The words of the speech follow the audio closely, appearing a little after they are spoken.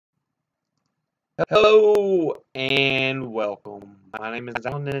Hello and welcome. My name is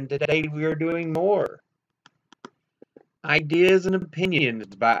Arnold, and today we are doing more Ideas and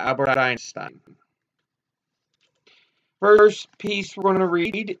Opinions by Albert Einstein. First piece we're going to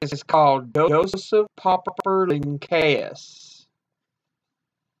read is called Joseph Popper-Lynkaeus.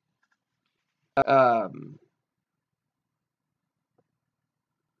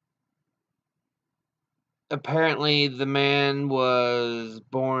 Apparently, the man was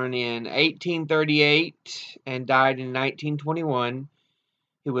born in 1838 and died in 1921.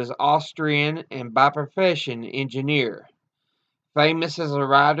 He was Austrian and by profession engineer. Famous as a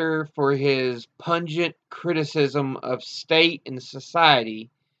writer for his pungent criticism of state and society,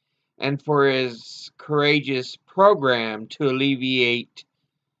 and for his courageous program to alleviate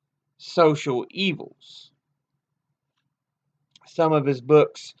social evils. Some of his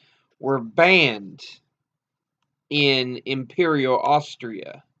books were banned in Imperial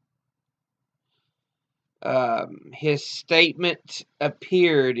Austria. His statement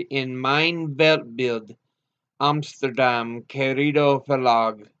appeared in Mein Weltbild, Amsterdam, Querido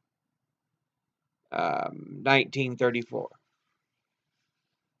Verlag, 1934.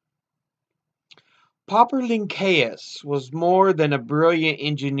 Popper-Lynkaeus was more than a brilliant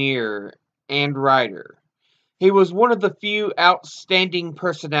engineer and writer. He was one of the few outstanding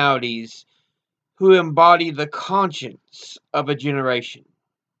personalities who embody the conscience of a generation.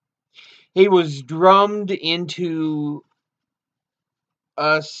 He was drummed into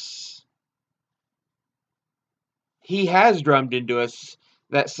us. He has drummed into us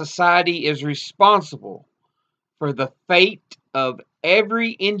that society is responsible for the fate of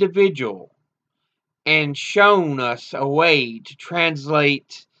every individual, and shown us a way to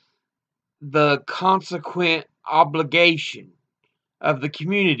translate the consequent obligation of the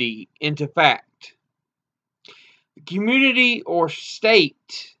community into fact. The community or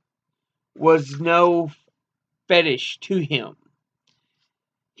state was no fetish to him.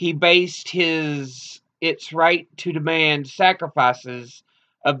 He based its right to demand sacrifices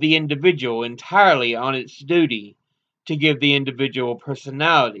of the individual entirely on its duty to give the individual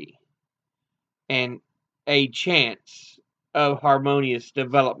personality and a chance of harmonious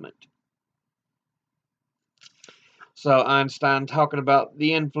development. So Einstein talking about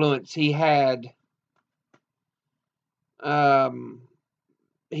the influence he had,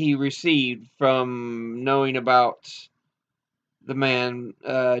 he received from knowing about the man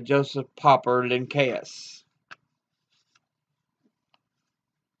Joseph Popper-Lynkaeus.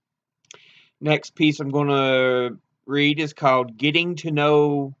 Next piece I'm going to read is called Greeting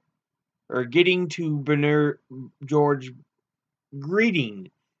to George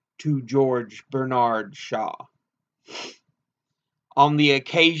Bernard Shaw. On the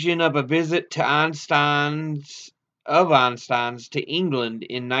occasion of a visit to Einstein's to England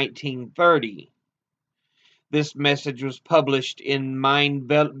in 1930. This message was published in Mein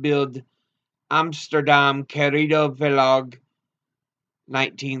Weltbild, Amsterdam, Querido Verlag,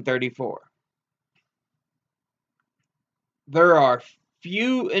 1934. There are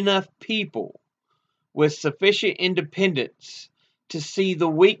few enough people with sufficient independence to see the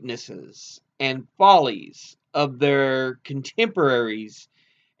weaknesses and follies of their contemporaries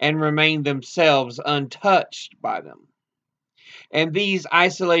and remain themselves untouched by them. And these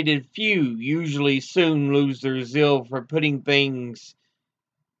isolated few usually soon lose their zeal for putting things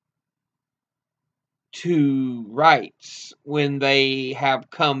to rights when they have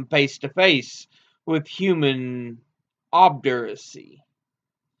come face to face with human obduracy.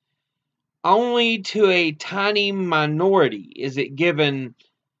 Only to a tiny minority is it given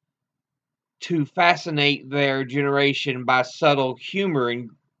to fascinate their generation by subtle humor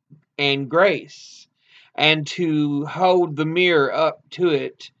and grace, and to hold the mirror up to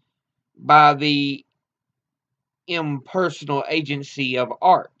it by the impersonal agency of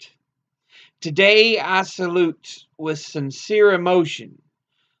art. Today I salute with sincere emotion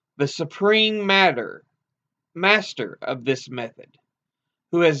the supreme master of this method,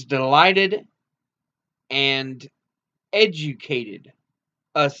 who has delighted and educated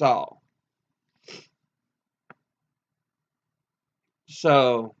us all.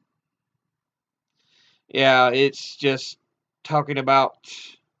 So, yeah, it's just talking about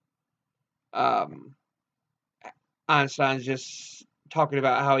Einstein's just talking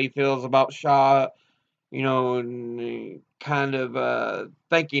about how he feels about Shaw, and kind of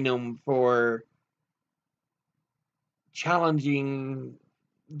thanking him for challenging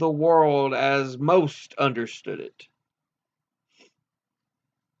the world as most understood it.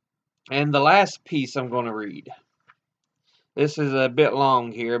 And the last piece I'm going to read. This is a bit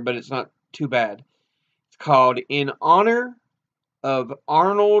long here, but it's not too bad. It's called In Honor of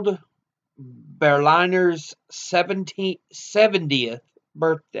Arnold Berliner's 70th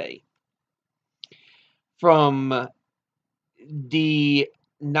birthday. From Die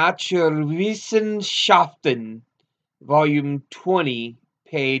Naturwissenschaften, Volume 20,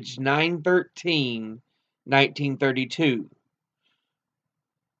 page 913, 1932.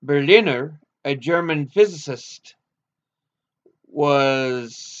 Berliner, a German physicist,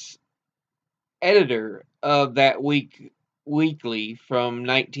 was editor of that weekly from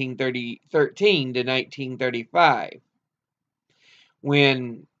 1913 to 1935,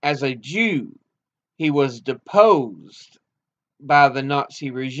 when, as a Jew, he was deposed by the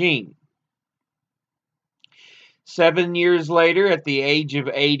Nazi regime. 7 years later, at the age of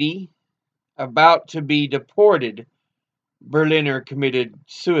 80, about to be deported, Berliner committed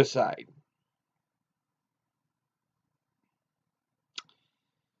suicide.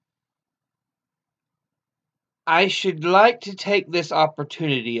 I should like to take this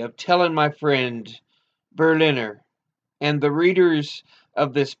opportunity of telling my friend Berliner and the readers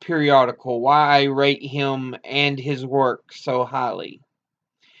of this periodical why I rate him and his work so highly.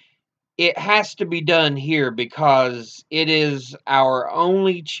 It has to be done here because it is our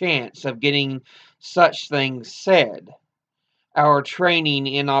only chance of getting such things said. Our training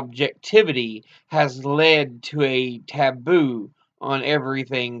in objectivity has led to a taboo on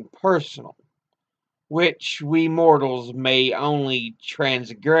everything personal, which we mortals may only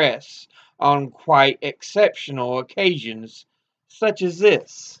transgress on quite exceptional occasions, such as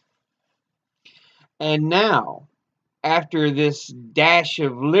this. And now, after this dash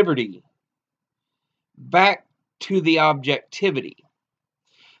of liberty, back to the objectivity.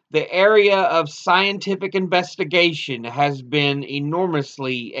 The area of scientific investigation has been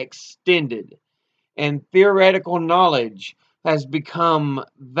enormously extended, and theoretical knowledge has become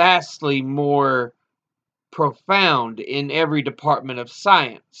vastly more profound in every department of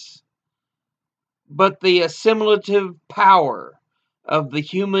science. But the assimilative power of the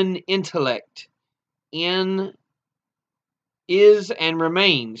human intellect is and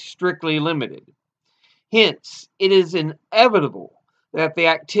remains strictly limited. Hence, it is inevitable that the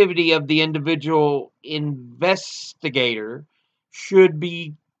activity of the individual investigator should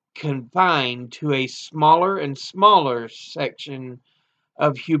be confined to a smaller and smaller section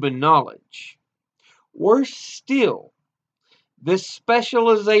of human knowledge. Worse still, this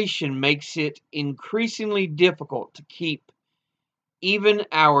specialization makes it increasingly difficult to keep even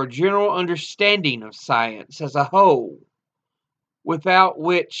our general understanding of science as a whole, without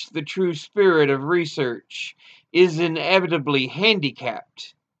which the true spirit of research is inevitably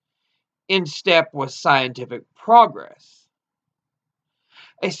handicapped, in step with scientific progress.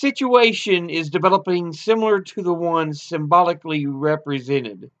 A situation is developing similar to the one symbolically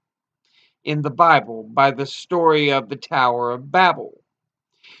represented in the Bible by the story of the Tower of Babel.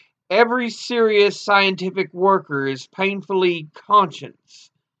 Every serious scientific worker is painfully conscious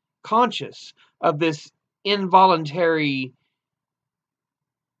of this involuntary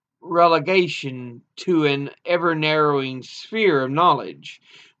relegation to an ever-narrowing sphere of knowledge,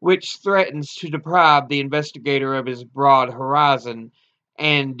 which threatens to deprive the investigator of his broad horizon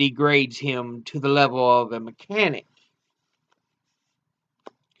and degrades him to the level of a mechanic.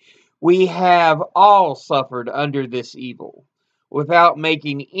 We have all suffered under this evil, without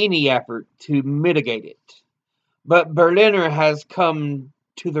making any effort to mitigate it. But Berliner has come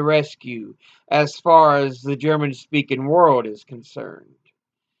to the rescue as far as the German-speaking world is concerned,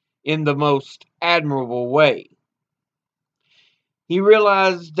 in the most admirable way. He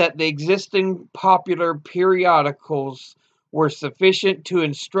realized that the existing popular periodicals were sufficient to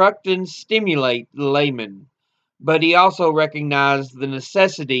instruct and stimulate the layman, but he also recognized the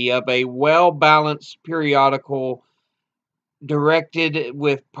necessity of a well-balanced periodical directed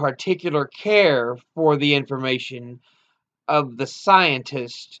with particular care for the information of the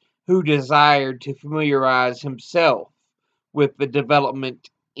scientist who desired to familiarize himself with the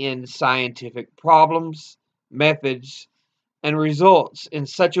development in scientific problems, methods, and results in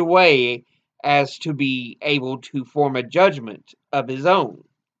such a way as to be able to form a judgment of his own.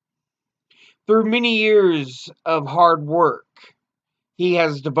 Through many years of hard work, he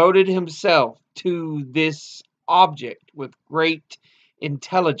has devoted himself to this object with great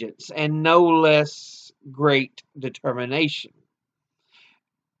intelligence and no less great determination,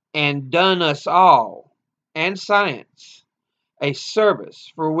 and done us all, and science, a service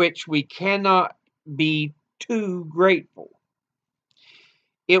for which we cannot be too grateful.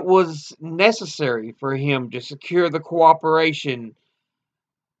 It was necessary for him to secure the cooperation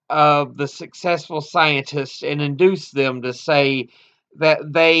of the successful scientists and induce them to say what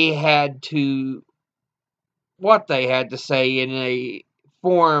they had to say in a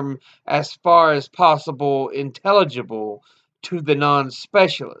form as far as possible intelligible to the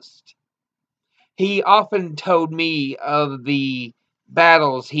non-specialist. He often told me of the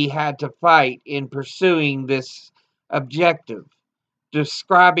battles he had to fight in pursuing this objective,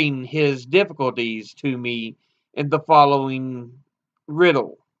 describing his difficulties to me in the following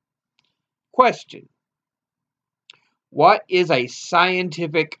riddle. Question: what is a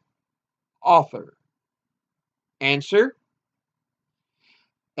scientific author? Answer: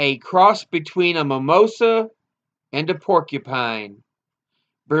 a cross between a mimosa and a porcupine.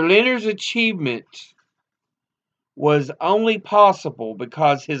 Berliner's achievement was only possible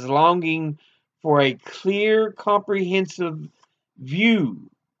because his longing for a clear, comprehensive view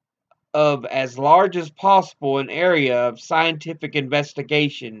of as large as possible an area of scientific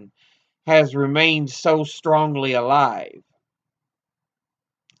investigation has remained so strongly alive.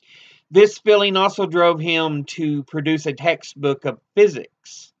 This feeling also drove him to produce a textbook of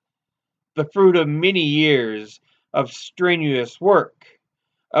physics, the fruit of many years of strenuous work,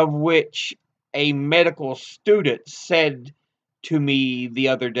 of which a medical student said to me the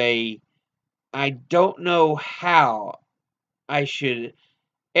other day, "I don't know how I should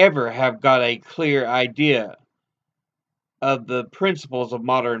ever have got a clear idea of the principles of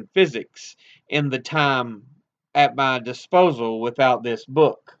modern physics in the time at my disposal without this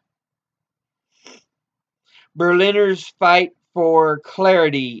book." Berliner's fight for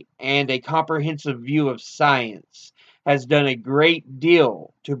clarity and a comprehensive view of science has done a great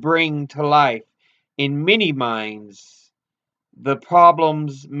deal to bring to life in many minds the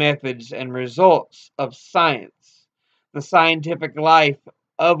problems, methods, and results of science. The scientific life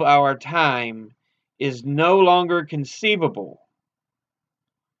of our time is no longer conceivable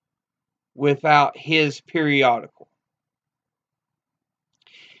without his periodical.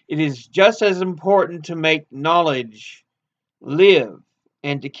 It is just as important to make knowledge live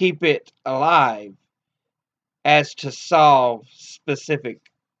and to keep it alive as to solve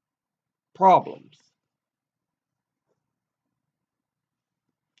specific problems.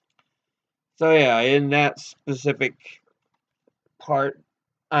 So yeah, in that specific part,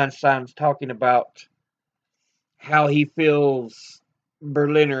 Einstein's talking about how he feels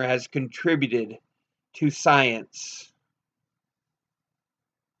Berliner has contributed to science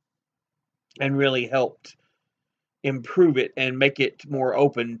and really helped improve it and make it more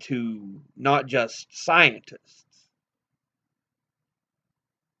open to not just scientists.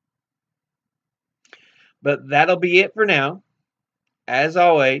 But that'll be it for now. As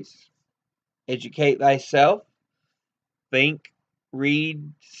always, educate thyself, think,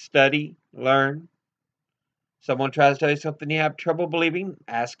 read, study, learn. Someone tries to tell you something you have trouble believing,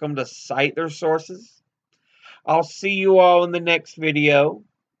 ask them to cite their sources. I'll see you all in the next video.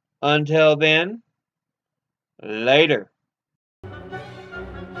 Until then, later.